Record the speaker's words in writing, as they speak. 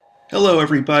Hello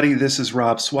everybody, this is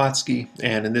Rob Swatsky,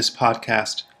 and in this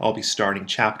podcast I'll be starting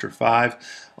Chapter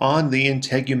 5 on the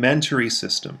integumentary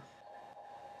system.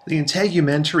 The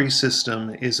integumentary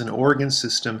system is an organ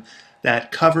system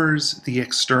that covers the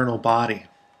external body.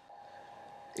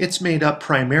 It's made up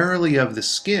primarily of the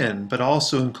skin, but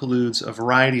also includes a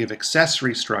variety of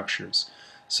accessory structures,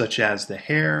 such as the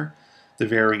hair, the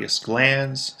various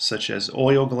glands, such as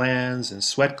oil glands and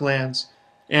sweat glands,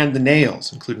 and the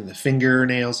nails, including the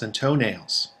fingernails and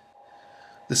toenails.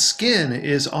 The skin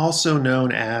is also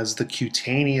known as the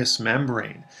cutaneous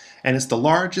membrane, and is the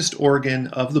largest organ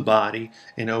of the body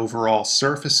in overall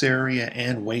surface area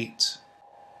and weight.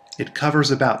 It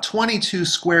covers about 22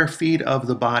 square feet of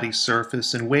the body's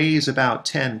surface and weighs about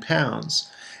 10 pounds,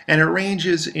 and it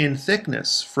ranges in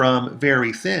thickness from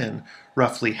very thin,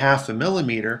 roughly half a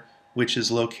millimeter, which is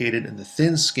located in the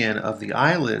thin skin of the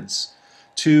eyelids,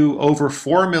 to over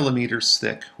 4 millimeters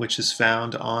thick, which is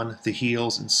found on the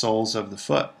heels and soles of the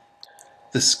foot.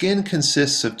 The skin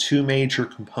consists of two major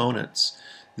components,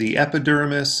 the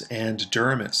epidermis and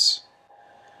dermis.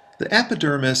 The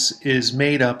epidermis is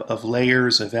made up of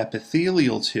layers of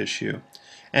epithelial tissue,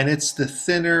 and it's the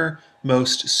thinner,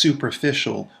 most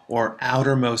superficial or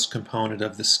outermost component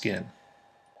of the skin.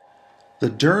 The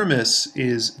dermis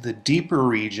is the deeper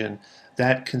region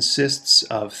that consists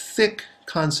of thick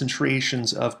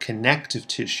concentrations of connective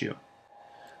tissue.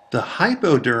 The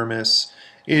hypodermis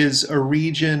is a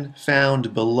region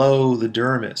found below the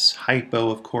dermis, hypo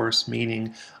of course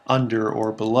meaning under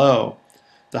or below.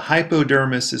 The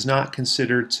hypodermis is not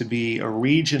considered to be a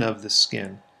region of the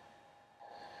skin.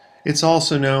 It's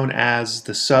also known as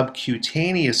the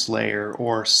subcutaneous layer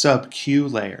or sub-Q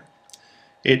layer.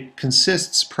 It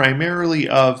consists primarily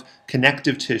of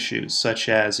connective tissues such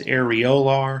as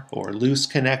areolar or loose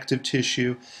connective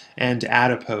tissue and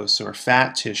adipose or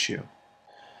fat tissue.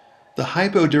 The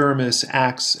hypodermis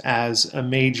acts as a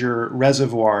major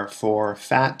reservoir for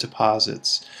fat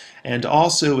deposits and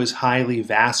also is highly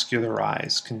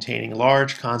vascularized, containing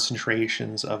large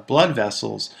concentrations of blood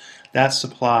vessels that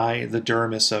supply the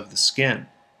dermis of the skin.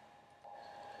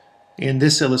 In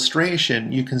this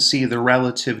illustration, you can see the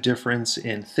relative difference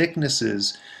in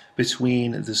thicknesses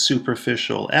between the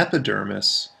superficial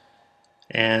epidermis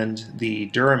and the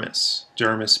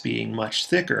dermis being much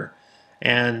thicker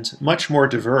and much more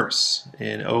diverse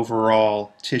in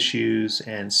overall tissues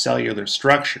and cellular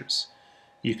structures.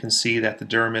 You can see that the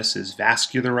dermis is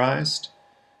vascularized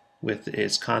with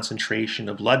its concentration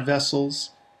of blood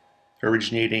vessels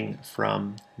originating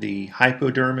from the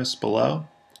hypodermis below.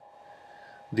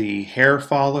 The hair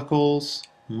follicles,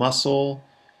 muscle,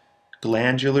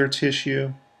 glandular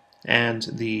tissue, and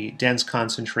the dense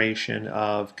concentration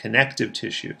of connective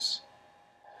tissues.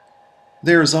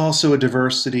 There is also a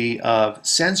diversity of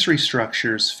sensory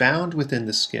structures found within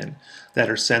the skin that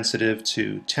are sensitive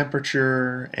to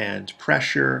temperature and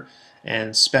pressure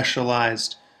and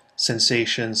specialized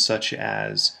sensations such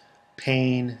as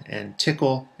pain and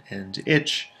tickle and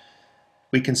itch.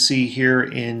 We can see here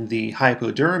in the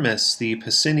hypodermis the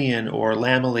Pacinian or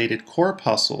lamellated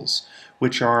corpuscles,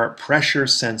 which are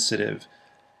pressure-sensitive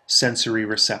sensory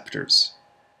receptors.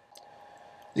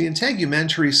 The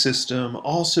integumentary system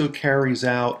also carries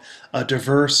out a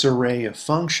diverse array of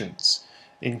functions,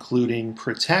 including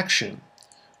protection,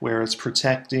 where it's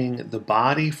protecting the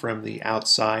body from the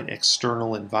outside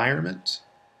external environment.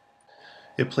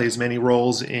 It plays many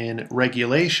roles in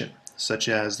regulation, such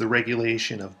as the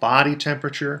regulation of body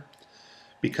temperature.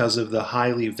 Because of the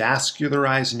highly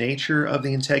vascularized nature of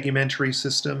the integumentary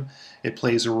system, it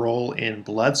plays a role in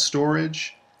blood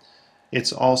storage.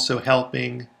 It's also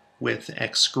helping with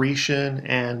excretion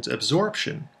and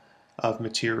absorption of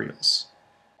materials.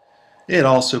 It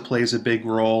also plays a big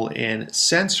role in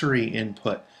sensory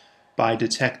input by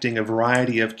detecting a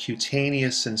variety of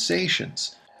cutaneous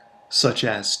sensations, such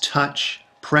as touch,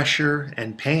 pressure,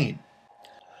 and pain.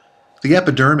 The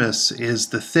epidermis is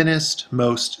the thinnest,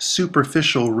 most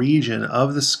superficial region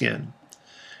of the skin.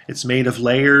 It's made of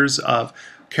layers of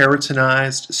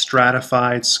keratinized,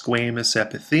 stratified squamous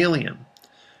epithelium.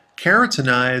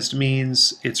 Keratinized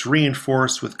means it's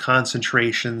reinforced with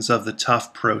concentrations of the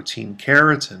tough protein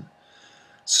keratin.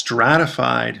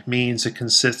 Stratified means it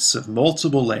consists of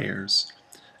multiple layers.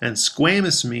 And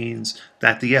squamous means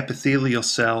that the epithelial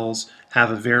cells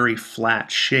have a very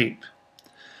flat shape.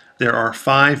 There are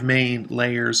 5 main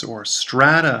layers or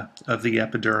strata of the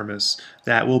epidermis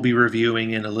that we'll be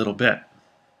reviewing in a little bit.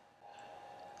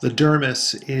 The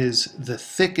dermis is the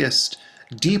thickest,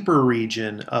 deeper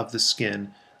region of the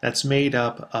skin that's made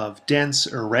up of dense,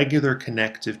 irregular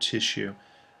connective tissue,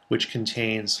 which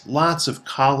contains lots of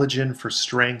collagen for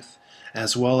strength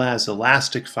as well as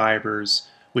elastic fibers,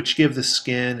 which give the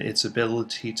skin its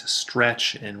ability to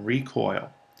stretch and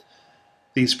recoil.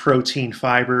 These protein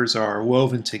fibers are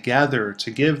woven together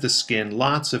to give the skin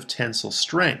lots of tensile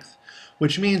strength,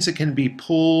 which means it can be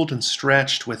pulled and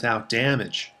stretched without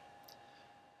damage.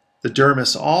 The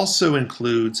dermis also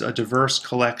includes a diverse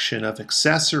collection of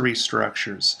accessory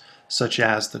structures, such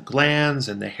as the glands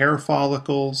and the hair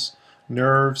follicles,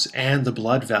 nerves, and the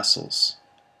blood vessels.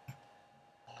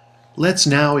 Let's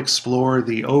now explore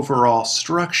the overall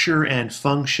structure and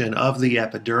function of the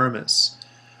epidermis,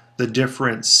 the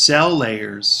different cell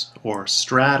layers, or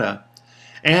strata,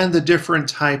 and the different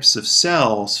types of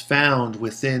cells found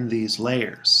within these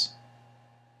layers.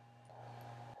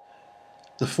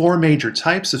 The four major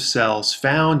types of cells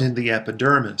found in the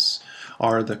epidermis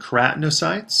are the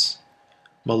keratinocytes,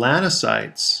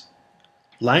 melanocytes,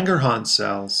 Langerhans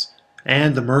cells,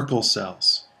 and the Merkel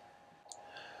cells.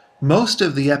 Most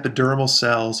of the epidermal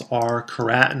cells are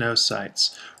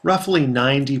keratinocytes, roughly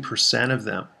 90% of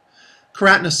them.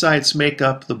 Keratinocytes make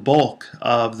up the bulk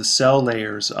of the cell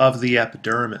layers of the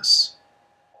epidermis.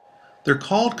 They're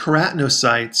called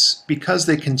keratinocytes because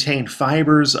they contain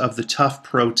fibers of the tough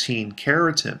protein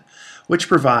keratin, which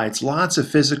provides lots of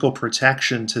physical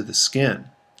protection to the skin.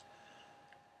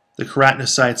 The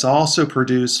keratinocytes also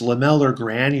produce lamellar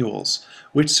granules,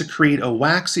 which secrete a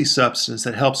waxy substance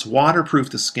that helps waterproof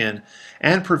the skin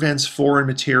and prevents foreign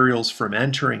materials from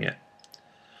entering it.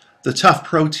 The tough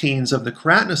proteins of the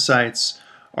keratinocytes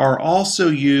are also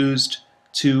used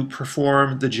to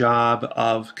perform the job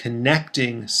of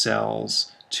connecting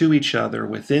cells to each other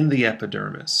within the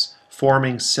epidermis,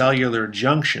 forming cellular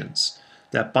junctions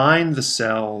that bind the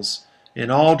cells in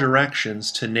all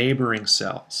directions to neighboring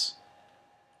cells.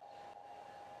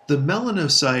 The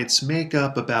melanocytes make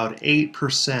up about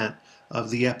 8% of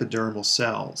the epidermal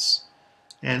cells,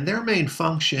 and their main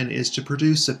function is to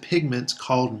produce a pigment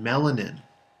called melanin.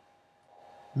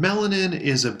 Melanin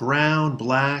is a brown,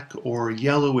 black, or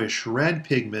yellowish-red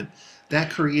pigment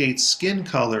that creates skin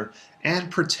color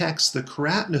and protects the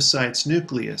keratinocyte's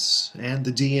nucleus and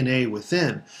the DNA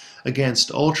within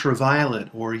against ultraviolet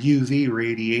or UV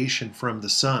radiation from the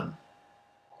sun.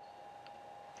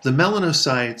 The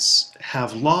melanocytes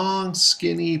have long,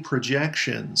 skinny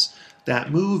projections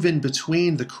that move in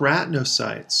between the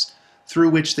keratinocytes, through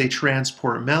which they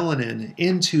transport melanin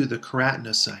into the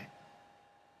keratinocyte.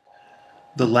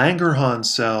 The Langerhans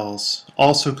cells,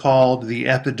 also called the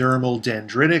epidermal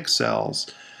dendritic cells,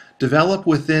 develop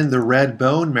within the red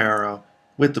bone marrow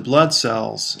with the blood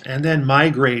cells and then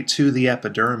migrate to the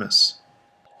epidermis.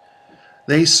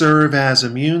 They serve as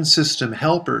immune system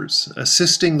helpers,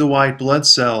 assisting the white blood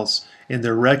cells in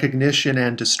their recognition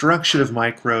and destruction of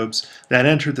microbes that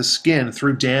enter the skin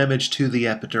through damage to the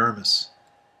epidermis.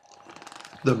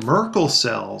 The Merkel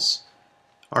cells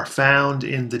are found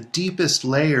in the deepest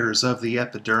layers of the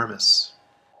epidermis.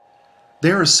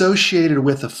 They're associated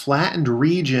with a flattened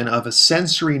region of a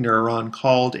sensory neuron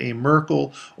called a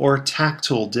Merkel or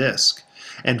tactile disc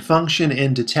and function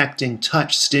in detecting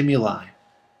touch stimuli.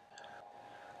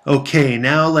 Okay,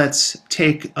 now let's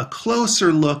take a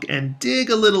closer look and dig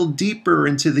a little deeper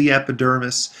into the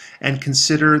epidermis and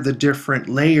consider the different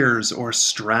layers or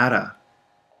strata.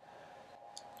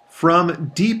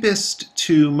 From deepest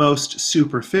to most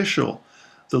superficial,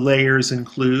 the layers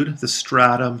include the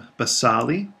stratum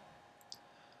basale,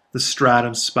 the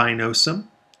stratum spinosum,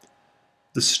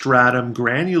 the stratum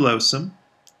granulosum,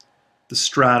 the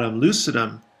stratum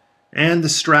lucidum, and the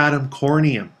stratum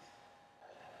corneum.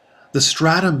 The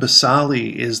stratum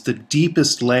basale is the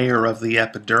deepest layer of the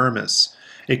epidermis.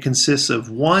 It consists of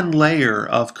one layer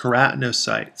of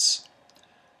keratinocytes.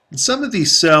 And some of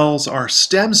these cells are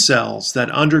stem cells that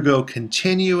undergo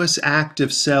continuous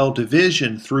active cell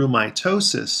division through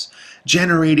mitosis,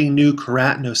 generating new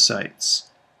keratinocytes.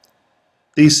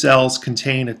 These cells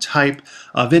contain a type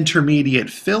of intermediate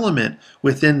filament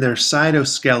within their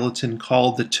cytoskeleton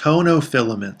called the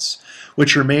tonofilaments,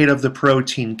 which are made of the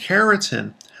protein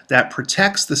keratin that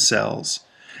protects the cells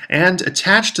and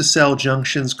attached to cell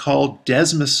junctions called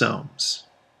desmosomes.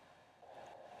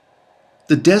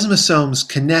 The desmosomes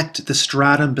connect the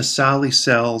stratum basale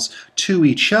cells to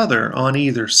each other on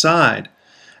either side,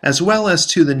 as well as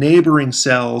to the neighboring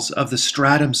cells of the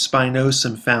stratum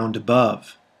spinosum found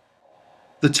above.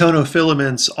 The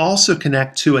tonofilaments also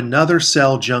connect to another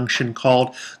cell junction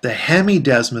called the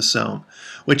hemidesmosome,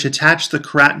 which attach the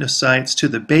keratinocytes to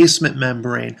the basement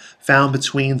membrane found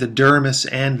between the dermis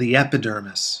and the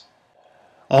epidermis.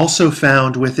 Also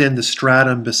found within the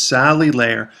stratum basale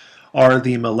layer are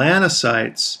the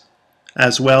melanocytes,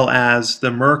 as well as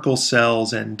the Merkel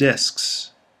cells and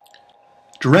discs.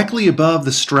 Directly above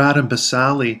the stratum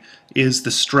basale is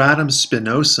the stratum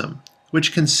spinosum,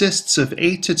 which consists of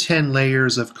 8 to 10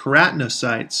 layers of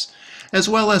keratinocytes, as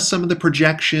well as some of the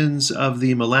projections of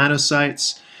the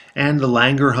melanocytes and the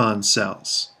Langerhans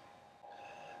cells.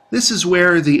 This is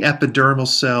where the epidermal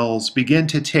cells begin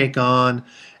to take on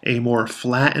a more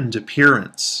flattened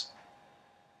appearance.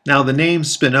 Now, the name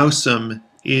spinosum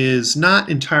is not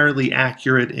entirely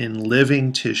accurate in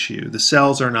living tissue. The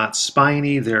cells are not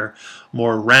spiny, they're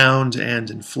more round and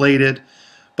inflated,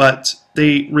 but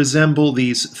they resemble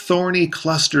these thorny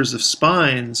clusters of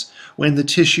spines when the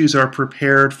tissues are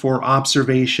prepared for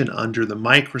observation under the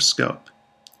microscope.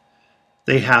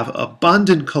 They have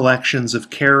abundant collections of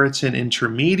keratin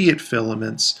intermediate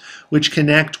filaments which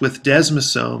connect with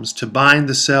desmosomes to bind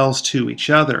the cells to each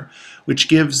other, which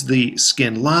gives the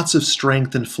skin lots of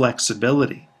strength and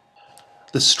flexibility.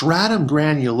 The stratum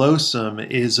granulosum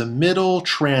is a middle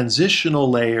transitional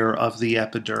layer of the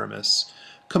epidermis,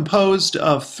 composed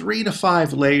of 3 to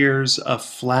 5 layers of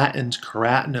flattened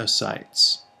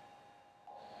keratinocytes.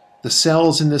 The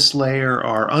cells in this layer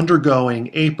are undergoing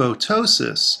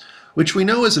apoptosis, which we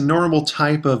know is a normal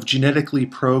type of genetically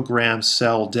programmed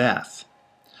cell death.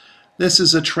 This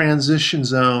is a transition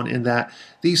zone in that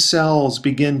these cells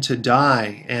begin to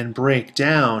die and break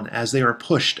down as they are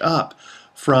pushed up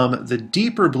from the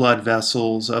deeper blood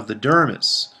vessels of the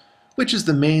dermis, which is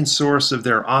the main source of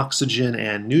their oxygen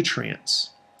and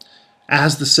nutrients.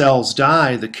 As the cells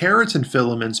die, the keratin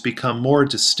filaments become more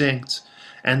distinct,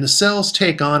 and the cells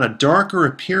take on a darker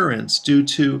appearance due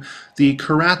to the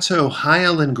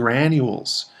keratohyalin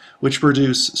granules, which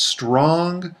produce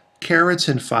strong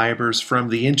keratin fibers from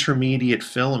the intermediate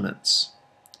filaments.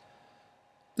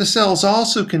 The cells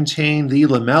also contain the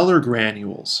lamellar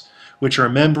granules, which are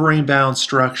membrane-bound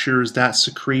structures that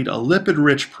secrete a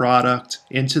lipid-rich product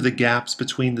into the gaps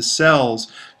between the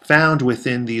cells found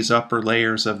within these upper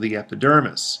layers of the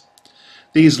epidermis.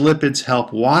 These lipids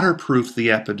help waterproof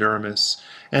the epidermis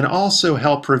and also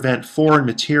help prevent foreign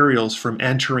materials from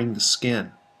entering the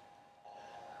skin.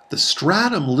 The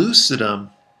stratum lucidum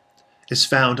is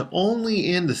found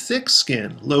only in the thick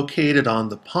skin located on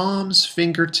the palms,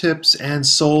 fingertips, and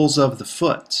soles of the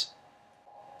foot.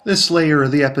 This layer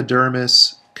of the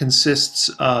epidermis consists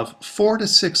of 4 to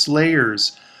 6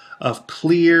 layers of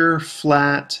clear,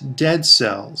 flat, dead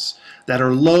cells that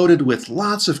are loaded with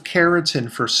lots of keratin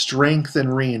for strength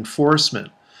and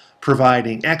reinforcement,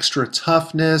 providing extra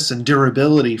toughness and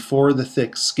durability for the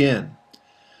thick skin.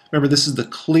 Remember, this is the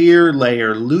clear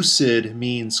layer. Lucid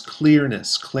means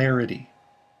clearness, clarity.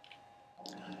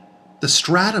 The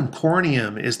stratum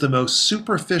corneum is the most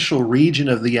superficial region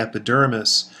of the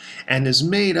epidermis and is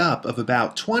made up of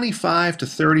about 25 to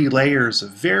 30 layers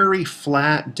of very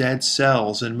flat dead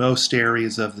cells in most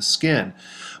areas of the skin,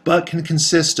 but can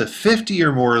consist of 50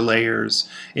 or more layers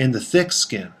in the thick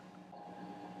skin.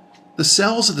 The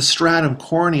cells of the stratum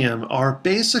corneum are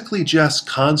basically just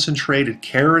concentrated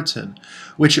keratin,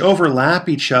 which overlap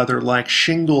each other like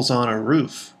shingles on a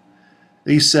roof.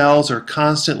 These cells are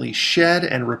constantly shed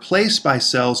and replaced by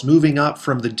cells moving up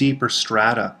from the deeper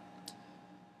strata.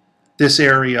 This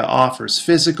area offers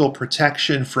physical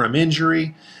protection from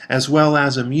injury, as well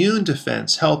as immune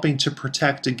defense, helping to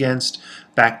protect against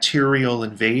bacterial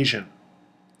invasion.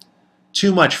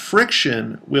 Too much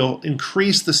friction will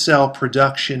increase the cell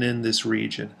production in this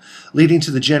region, leading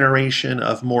to the generation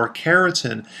of more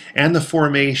keratin and the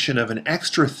formation of an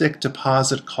extra thick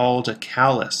deposit called a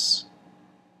callus.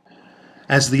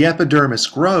 As the epidermis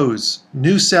grows,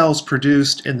 new cells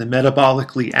produced in the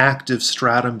metabolically active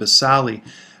stratum basale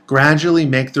gradually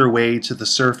make their way to the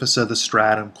surface of the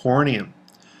stratum corneum.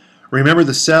 Remember,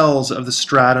 the cells of the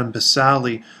stratum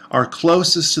basale are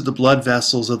closest to the blood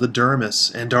vessels of the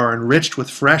dermis and are enriched with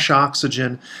fresh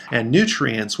oxygen and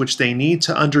nutrients which they need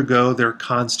to undergo their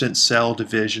constant cell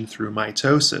division through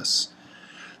mitosis.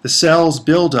 The cells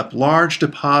build up large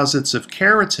deposits of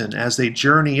keratin as they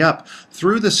journey up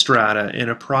through the strata in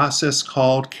a process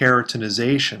called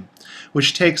keratinization,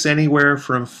 which takes anywhere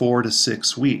from 4 to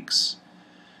 6 weeks.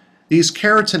 These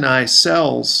keratinized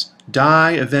cells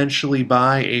die eventually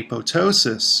by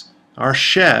apoptosis, are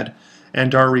shed,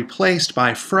 and are replaced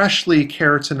by freshly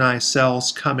keratinized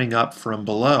cells coming up from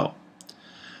below.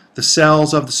 The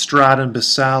cells of the stratum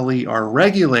basale are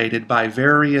regulated by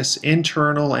various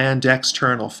internal and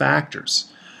external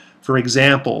factors. For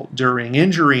example, during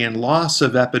injury and loss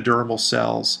of epidermal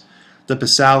cells, the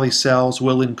basale cells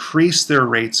will increase their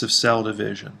rates of cell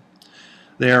division.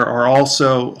 There are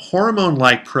also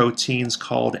hormone-like proteins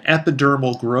called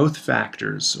epidermal growth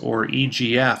factors, or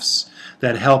EGFs,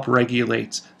 that help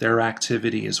regulate their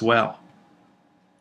activity as well.